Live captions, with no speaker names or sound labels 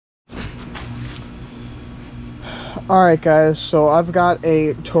All right guys, so I've got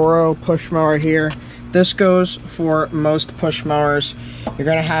a Toro push mower here. This goes for most push mowers. You're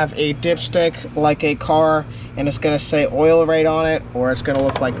gonna have a dipstick like a car, and it's gonna say oil right on it, or it's gonna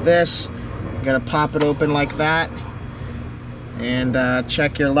look like this. You're gonna pop it open like that and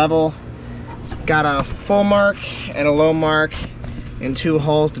check your level. It's got a full mark and a low mark and 2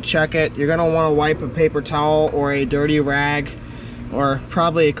 holes to check it. You're gonna wanna wipe a paper towel or a dirty rag, or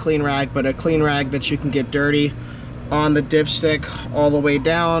probably a clean rag, but a clean rag that you can get dirty, on the dipstick all the way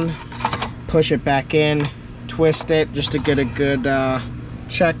down. Push it back in, twist it just to get a good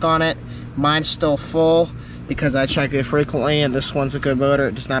check on it. Mine's still full because I check it frequently, and this one's a good motor.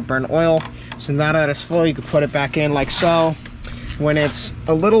 It does not burn oil. So now that it's full, you can put it back in like so. When it's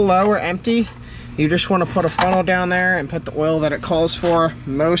a little low or empty, you just want to put a funnel down there and put the oil that it calls for.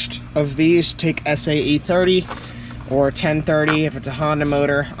 Most of these take SAE 30 or 1030 if it's a Honda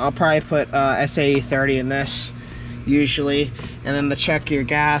motor. I'll probably put SAE 30 in this usually. And then to check your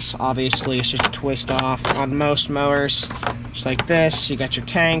gas, obviously it's just a twist off on most mowers, just like this. You got your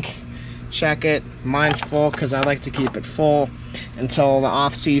tank, check it. Mine's full because I like to keep it full until the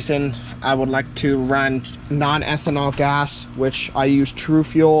off season. I would like to run non-ethanol gas, which I use True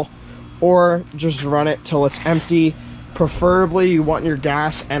Fuel, or just run it till it's empty. Preferably you want your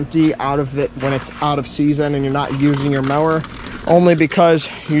gas empty out of it when it's out of season and you're not using your mower, only because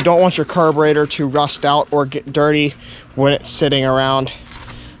you don't want your carburetor to rust out or get dirty when it's sitting around.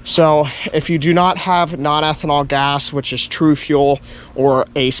 So if you do not have non-ethanol gas, which is True Fuel or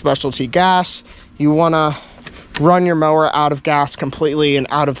a specialty gas, you want to run your mower out of gas completely and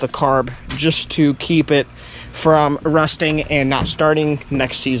out of the carb, just to keep it from rusting and not starting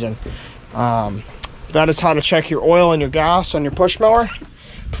next season. That is how to check your oil and your gas on your push mower.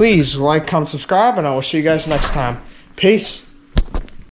 Please like, comment, subscribe, and I will see you guys next time. Peace.